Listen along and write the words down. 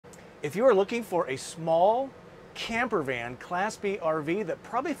If you are looking for a small camper van, Class B RV that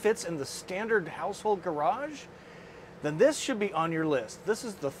probably fits in the standard household garage, then this should be on your list. This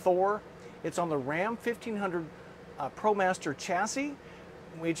is the Thor. It's on the Ram 1500 Promaster chassis,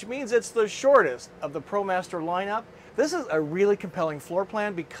 which means it's the shortest of the Promaster lineup. This is a really compelling floor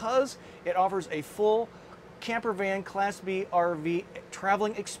plan because it offers a full camper van Class B RV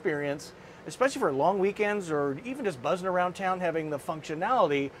traveling experience, especially for long weekends or even just buzzing around town, having the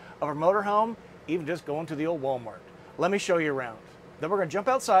functionality of a motorhome, even just going to the old Walmart. Let me show you around. Then we're going to jump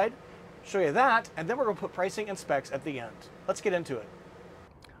outside, show you that, and then we're going to put pricing and specs at the end. Let's get into it.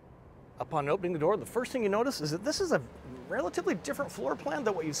 Upon opening the door, the first thing you notice is that this is a relatively different floor plan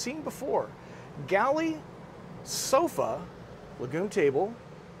than what you've seen before. Galley, sofa, lagoon table,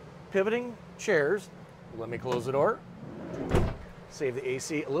 pivoting chairs. Let me close the door. Save the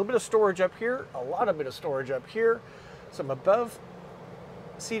AC. A little bit of storage up here, a lot of bit of storage up here. Some above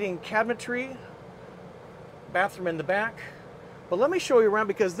seating cabinetry, bathroom in the back. But let me show you around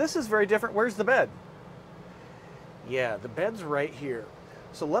because this is very different. Where's the bed? Yeah, the bed's right here.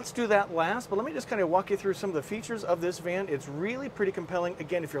 So let's do that last, but let me just kind of walk you through some of the features of this van. It's really pretty compelling.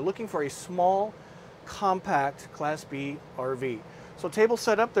 Again, if you're looking for a small, compact Class B RV. So table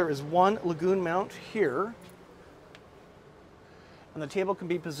setup, there is one lagoon mount here. And the table can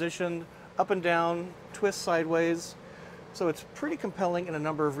be positioned up and down, twist sideways. So it's pretty compelling in a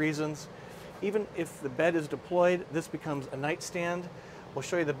number of reasons. Even if the bed is deployed, this becomes a nightstand. We'll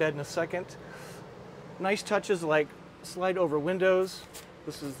show you the bed in a second. Nice touches like slide over windows.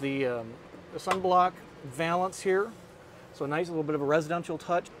 This is the sunblock valance here. So a nice little bit of a residential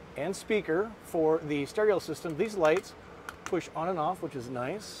touch. And speaker for the stereo system. These lights push on and off, which is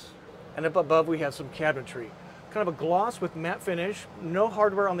nice. And up above we have some cabinetry. Kind of a gloss with matte finish. No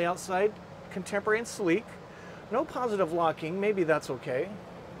hardware on the outside. Contemporary and sleek. No positive locking. Maybe that's okay.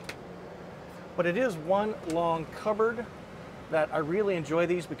 But it is one long cupboard that I really enjoy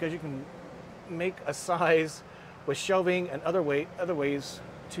these because you can make a size with shelving and other ways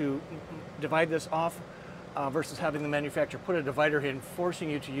to divide this off versus having the manufacturer put a divider in, forcing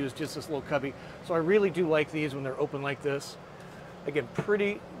you to use just this little cubby. So I really do like these when they're open like this. Again,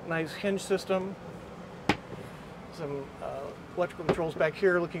 pretty nice hinge system. Some electrical controls back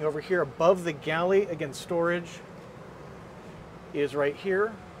here. Looking over here above the galley, again, storage is right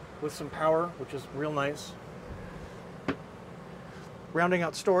here with some power, which is real nice. Rounding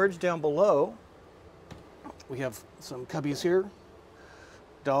out storage down below, we have some cubbies here.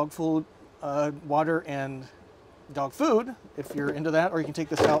 Dog food, water, and dog food, if you're into that, or you can take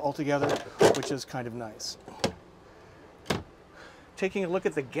this out altogether, which is kind of nice. Taking a look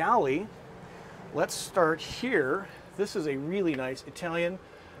at the galley, let's start here. This is a really nice Italian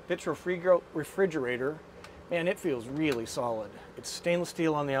Vitrofrigo refrigerator. Man, it feels really solid. It's stainless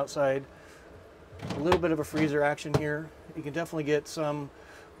steel on the outside. A little bit of a freezer action here. You can definitely get some,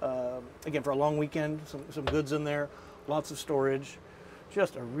 again, for a long weekend, some goods in there. Lots of storage.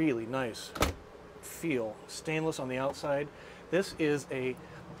 Just a really nice feel. Stainless on the outside. This is a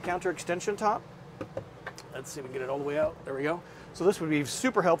counter extension top. Let's see if we can get it all the way out. There we go. So this would be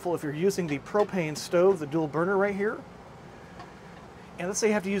super helpful if you're using the propane stove, the dual burner right here. And let's say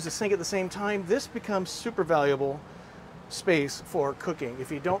you have to use the sink at the same time. This becomes super valuable space for cooking.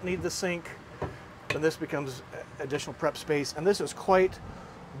 If you don't need the sink, then this becomes additional prep space. And this is quite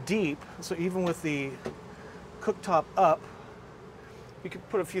deep, so even with the cooktop up, you can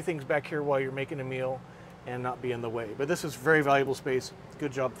put a few things back here while you're making a meal and not be in the way. But this is very valuable space.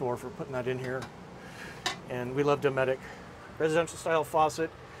 Good job, Thor, for putting that in here. And we love Dometic. Residential style faucet.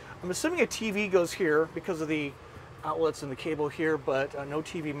 I'm assuming a TV goes here because of the outlets and the cable here, but no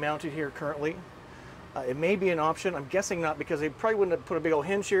TV mounted here currently. It may be an option. I'm guessing not because they probably wouldn't have put a big old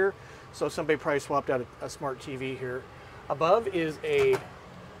hinge here, so somebody probably swapped out a smart TV here. Above is a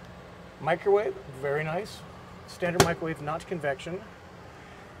microwave, very nice. Standard microwave, not convection.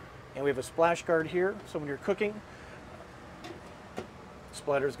 And we have a splash guard here, so when you're cooking,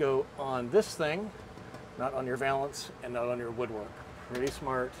 splatters go on this thing, not on your valance and not on your woodwork. Pretty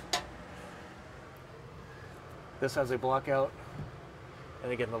smart. This has a blockout,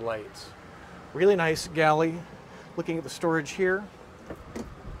 and again, the lights. Really nice galley. Looking at the storage here.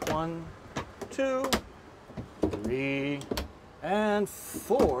 1, 2, 3, and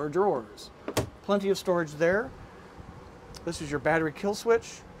 4 drawers. Plenty of storage there. This is your battery kill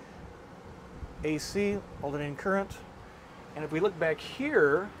switch. AC, alternating current. And if we look back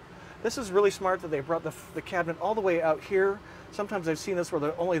here, this is really smart that they brought the cabinet all the way out here. Sometimes I've seen this where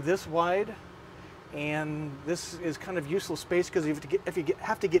they're only this wide, and this is kind of useless space because if you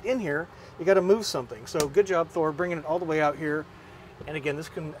have to get in here, you got to move something. So good job, Thor, bringing it all the way out here And again, this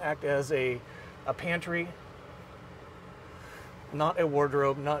can act as a pantry, not a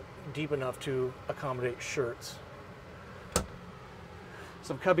wardrobe, not deep enough to accommodate shirts.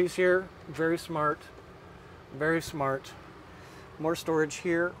 Some cubbies here, very smart, very smart. More storage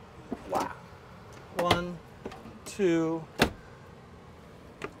here. Wow. 1, 2,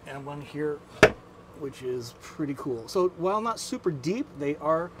 and one here, which is pretty cool. So while not super deep, they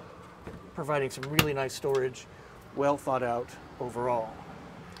are providing some really nice storage, well thought out overall.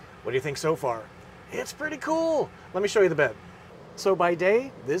 What do you think so far? It's pretty cool. Let me show you the bed. So by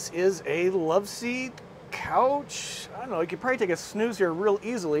day, this is a love seat couch. I don't know, you could probably take a snooze here real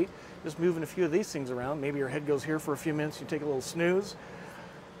easily, just moving a few of these things around. Maybe your head goes here for a few minutes, you take a little snooze.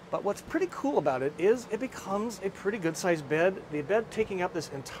 But what's pretty cool about it is it becomes a pretty good sized bed. The bed taking up this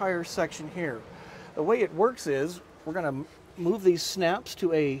entire section here. The way it works is we're gonna move these snaps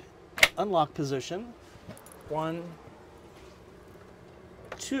to a unlock position. 1,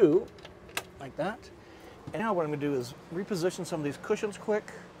 2, like that. And now what I'm gonna do is reposition some of these cushions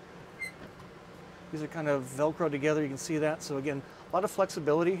quick. These are kind of Velcro together, you can see that. So again, a lot of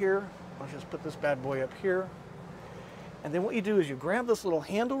flexibility here. I'll just put this bad boy up here. And then what you do is you grab this little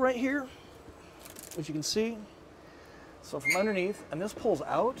handle right here, which you can see. So from underneath, and this pulls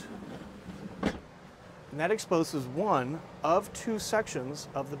out, and that exposes one of 2 sections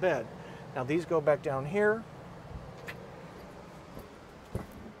of the bed. Now these go back down here,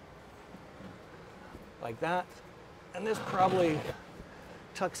 like that. And this probably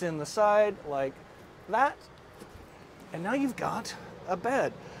tucks in the side like that. And now you've got a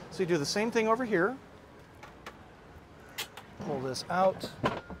bed. So you do the same thing over here. Pull this out,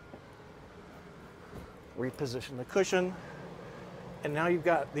 reposition the cushion, and now you've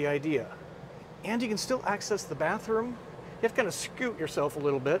got the idea. And you can still access the bathroom. You have to kind of scoot yourself a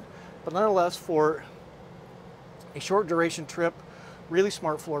little bit, but nonetheless, for a short duration trip, really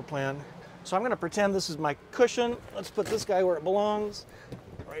smart floor plan. So I'm going to pretend this is my cushion. Let's put this guy where it belongs,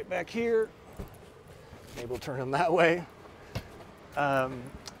 right back here. Maybe we'll turn him that way.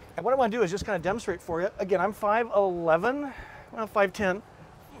 And what I want to do is just kind of demonstrate for you. Again, I'm 5'11", well, 5'10",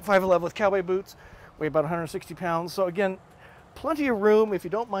 5'11" with cowboy boots, weigh about 160 pounds. So again, plenty of room if you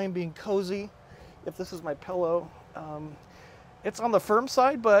don't mind being cozy. If this is my pillow, it's on the firm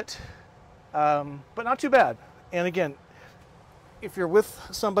side, but not too bad. And again, if you're with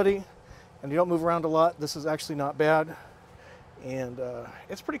somebody and you don't move around a lot, this is actually not bad. And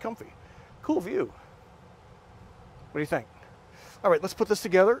it's pretty comfy. Cool view. What do you think? All right, let's put this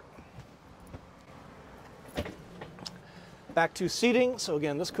together. Back to seating. So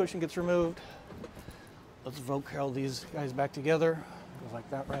again, this cushion gets removed. Let's Velcro these guys back together. Goes like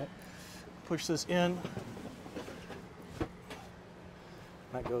that, right? Push this in.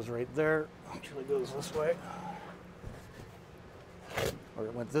 That goes right there. Actually goes this way. Or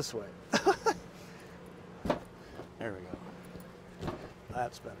it went this way. There we go.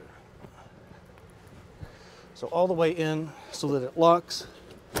 That's better. So all the way in so that it locks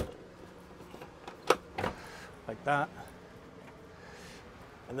like that.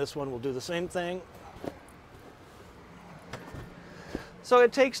 And this one will do the same thing. So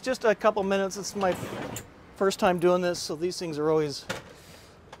it takes just a couple minutes. It's my first time doing this, so these things are always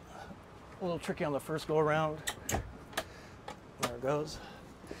a little tricky on the first go around. There it goes.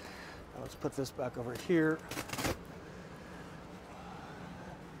 Now let's put this back over here.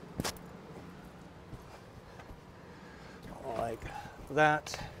 Like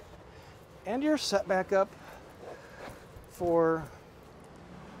that. And you're set back up for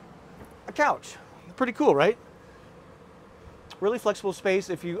a couch. Pretty cool, right? Really flexible space.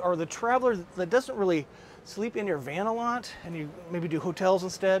 If you are the traveler that doesn't really sleep in your van a lot and you maybe do hotels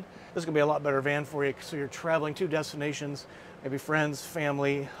instead, this is gonna be a lot better van for you. So you're traveling to destinations, maybe friends,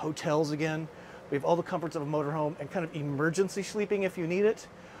 family, hotels again. We have all the comforts of a motorhome and kind of emergency sleeping if you need it.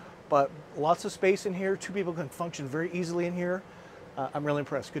 But lots of space in here. 2 people can function very easily in here. I'm really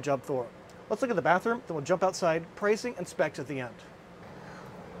impressed. Good job, Thor. Let's look at the bathroom, then we'll jump outside. Pricing and specs at the end.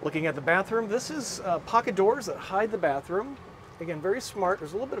 Looking at the bathroom, this is pocket doors that hide the bathroom. Again, very smart.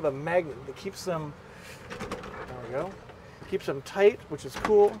 There's a little bit of a magnet that keeps them, there we go, keeps them tight, which is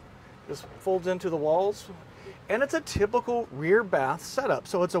cool. Just folds into the walls. And it's a typical rear bath setup.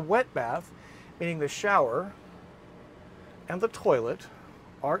 So it's a wet bath, meaning the shower and the toilet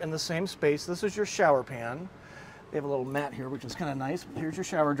are in the same space. This is your shower pan. They have a little mat here, which is kind of nice. Here's your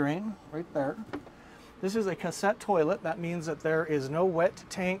shower drain right there. This is a cassette toilet. That means that there is no wet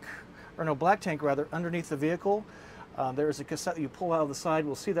tank, or no black tank rather, underneath the vehicle. There is a cassette that you pull out of the side.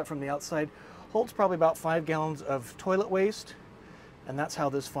 We'll see that from the outside. Holds probably about 5 gallons of toilet waste, and that's how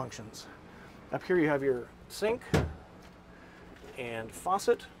this functions. Up here you have your sink, and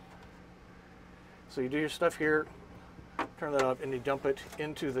faucet. So you do your stuff here, turn that up, and you dump it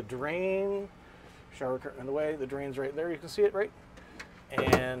into the drain. Shower curtain in the way, the drain's right there, you can see it, right?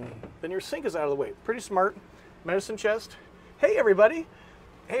 And then your sink is out of the way. Pretty smart. Medicine chest. Hey everybody!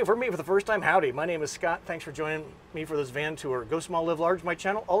 Hey, for me for the first time, howdy. My name is Scott. Thanks for joining me for this van tour. Go Small, Live Large, my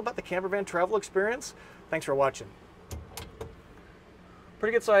channel, all about the camper van travel experience. Thanks for watching.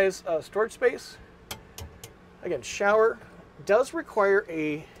 Pretty good size storage space. Again, shower does require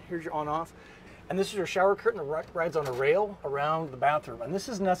a, here's your on-off, and this is your shower curtain that rides on a rail around the bathroom. And this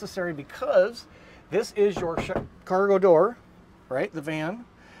is necessary because this is your cargo door, right, the van.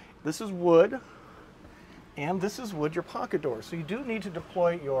 This is wood, and this is wood, your pocket door. So you do need to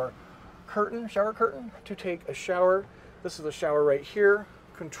deploy your curtain, shower curtain, to take a shower. This is the shower right here,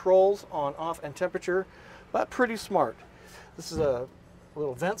 controls on, off, and temperature, but pretty smart. This is a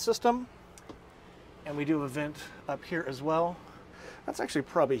little vent system, and we do have a vent up here as well. That's actually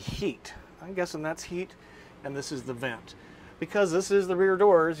probably heat. I'm guessing that's heat, and this is the vent. Because this is the rear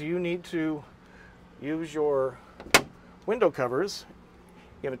doors, you need to use your window covers.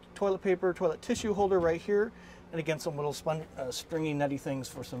 You have a toilet paper, toilet tissue holder right here, and again, some little stringy, nutty things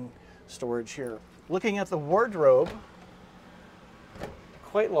for some storage here. Looking at the wardrobe,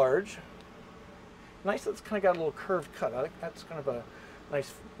 quite large. Nice, that's kind of got a little curved cut. I think that's kind of a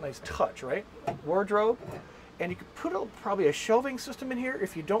nice touch, right? Wardrobe, and you could put probably a shelving system in here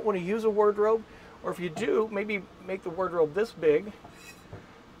if you don't want to use a wardrobe, or if you do, maybe make the wardrobe this big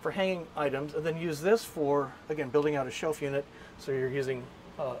for hanging items, and then use this for, again, building out a shelf unit, so you're using,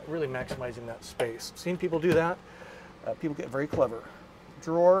 really maximizing that space. Seen people do that. People get very clever.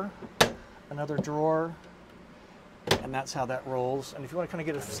 Drawer, another drawer, and that's how that rolls. And if you want to kind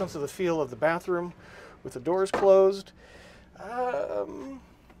of get a sense of the feel of the bathroom with the doors closed, yeah,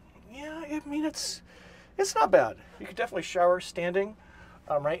 I mean, it's not bad. You could definitely shower standing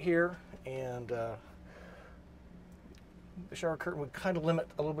right here, and the shower curtain would kind of limit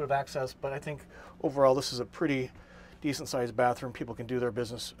a little bit of access, but I think overall this is a pretty decent sized bathroom. People can do their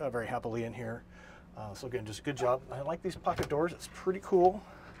business very happily in here. So again, just a good job. I like these pocket doors. It's pretty cool.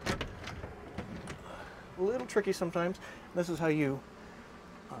 A little tricky sometimes. This is how you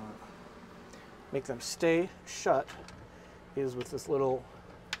make them stay shut, is with this little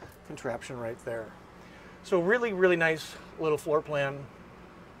contraption right there. So really, really nice little floor plan.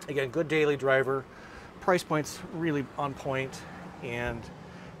 Again, good daily driver. Price point's really on point and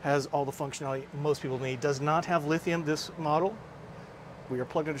has all the functionality most people need. Does not have lithium, this model. We are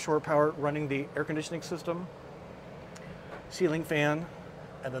plugged into shore power, running the air conditioning system, ceiling fan,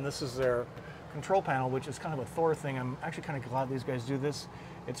 and then this is their control panel, which is kind of a Thor thing. I'm actually kind of glad these guys do this.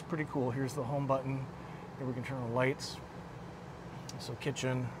 It's pretty cool. Here's the home button. Here we can turn on lights. So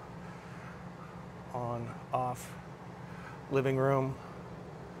kitchen, on, off, living room,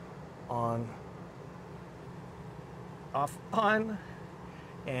 on, off, on,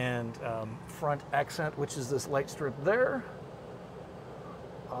 and front accent, which is this light strip there,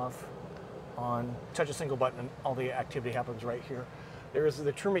 off, on, touch a single button and all the activity happens right here. There is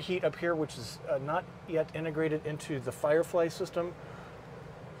the Truma heat up here, which is not yet integrated into the Firefly system,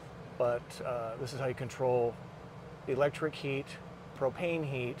 but this is how you control the electric heat, propane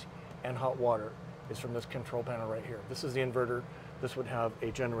heat, and hot water is from this control panel right here. This is the inverter. This would have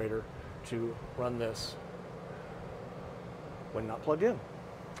a generator to run this when not plugged in.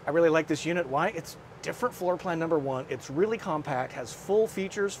 I really like this unit. Why? It's different floor plan, number one. It's really compact, has full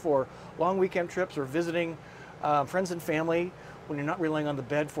features for long weekend trips or visiting friends and family when you're not relying on the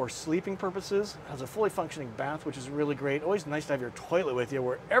bed for sleeping purposes. It has a fully functioning bath, which is really great. Always nice to have your toilet with you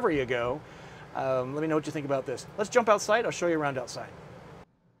wherever you go. Let me know what you think about this. Let's jump outside. I'll show you around outside.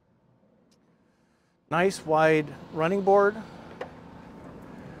 Nice wide running board.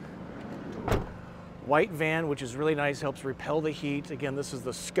 White van, which is really nice, helps repel the heat. Again, this is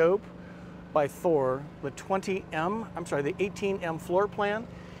the Scope by Thor, the 18M floor plan.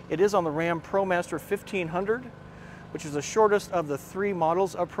 It is on the Ram Promaster 1500, which is the shortest of the 3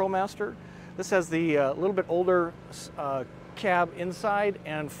 models of Promaster. This has the little bit older cab inside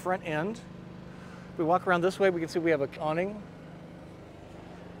and front end. If we walk around this way, we can see we have an awning.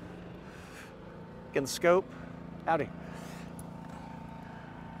 Again, Scope, howdy.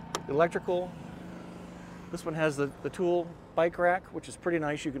 Electrical. This one has the tool bike rack, which is pretty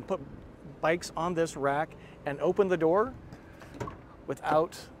nice. You can put bikes on this rack and open the door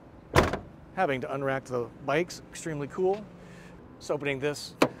without having to unrack the bikes. Extremely cool. So opening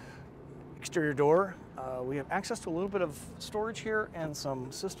this exterior door, we have access to a little bit of storage here and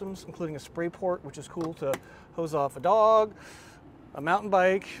some systems, including a spray port, which is cool to hose off a dog, a mountain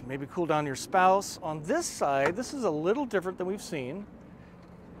bike, maybe cool down your spouse. On this side, this is a little different than we've seen.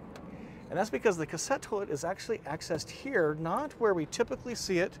 And that's because the cassette toilet is actually accessed here, not where we typically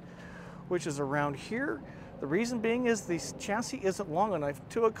see it, which is around here. The reason being is the chassis isn't long enough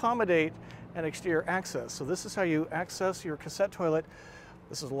to accommodate an exterior access. So this is how you access your cassette toilet.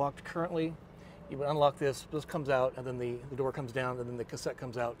 This is locked currently. You would unlock this comes out, and then the door comes down, and then the cassette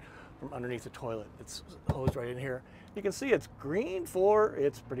comes out from underneath the toilet. It's hosed right in here. You can see it's green floor,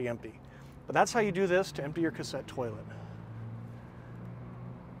 it's pretty empty. But that's how you do this to empty your cassette toilet.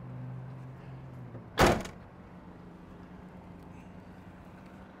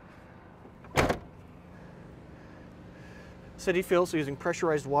 City fill, so using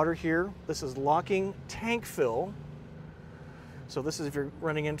pressurized water here. This is locking tank fill. So this is if you're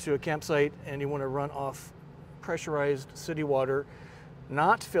running into a campsite and you want to run off pressurized city water,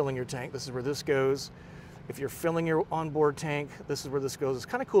 not filling your tank. This is where this goes. If you're filling your onboard tank, this is where this goes. It's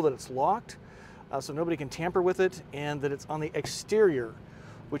kind of cool that it's locked, so nobody can tamper with it, and that it's on the exterior,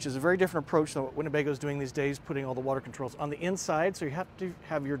 which is a very different approach than what Winnebago's doing these days, putting all the water controls on the inside, so you have to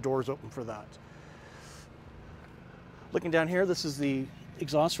have your doors open for that. Looking down here, this is the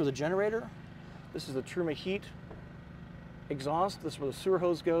exhaust for the generator. This is the Truma heat exhaust. This is where the sewer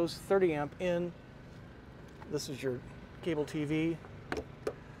hose goes, 30 amp in. This is your cable TV.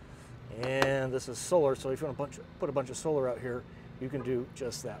 And this is solar, so if you want to put a bunch of solar out here, you can do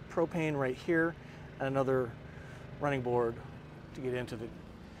just that. Propane right here, and another running board to get into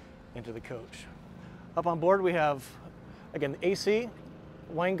the coach. Up on board we have, again, the AC,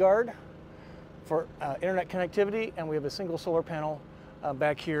 line guard for internet connectivity, and we have a single solar panel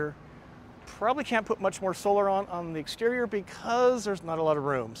back here. Probably can't put much more solar on the exterior because there's not a lot of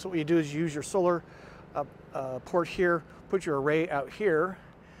room. So what you do is use your solar port here, put your array out here.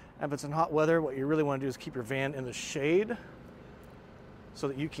 And if it's in hot weather, what you really want to do is keep your van in the shade so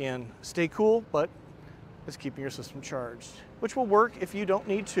that you can stay cool, but it's keeping your system charged, which will work if you don't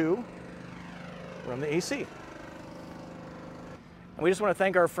need to run the AC. And we just want to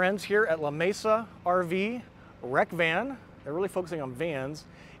thank our friends here at La Mesa RV Rec Van. They're really focusing on vans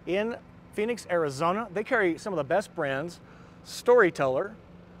in Phoenix, Arizona. They carry some of the best brands: Storyteller,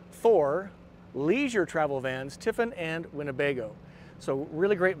 Thor, Leisure Travel Vans, Tiffin, and Winnebago. So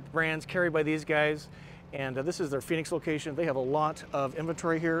really great brands carried by these guys. And this is their Phoenix location. They have a lot of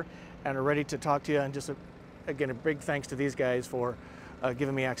inventory here and are ready to talk to you. And just, again, a big thanks to these guys for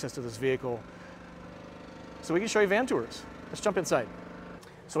giving me access to this vehicle so we can show you van tours. Let's jump inside.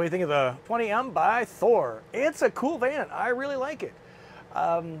 So what do you think of the 20M by Thor? It's a cool van. I really like it.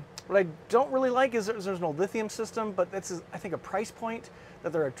 What I don't really like is there's no lithium system, but that's, I think, a price point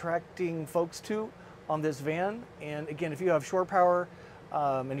that they're attracting folks to on this van. And again, if you have shore power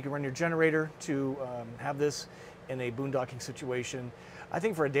and you can run your generator to have this in a boondocking situation, I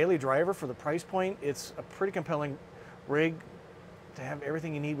think for a daily driver, for the price point, it's a pretty compelling rig to have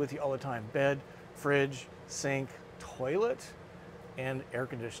everything you need with you all the time: bed, fridge, sink, toilet, and air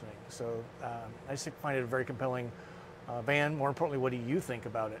conditioning. So I just find it a very compelling van. More importantly, what do you think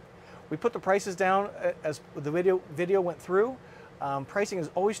about it? We put the prices down as the video went through. Pricing is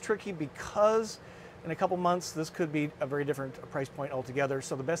always tricky because in a couple months this could be a very different price point altogether.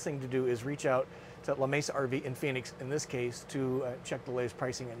 So the best thing to do is reach out to La Mesa RV in Phoenix, in this case, to check the latest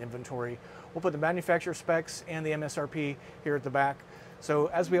pricing and inventory. We'll put the manufacturer specs and the MSRP here at the back. So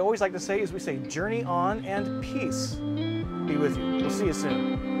as we always like to say, is we say journey on and peace be with you. We'll see you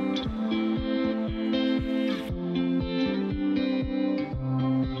soon.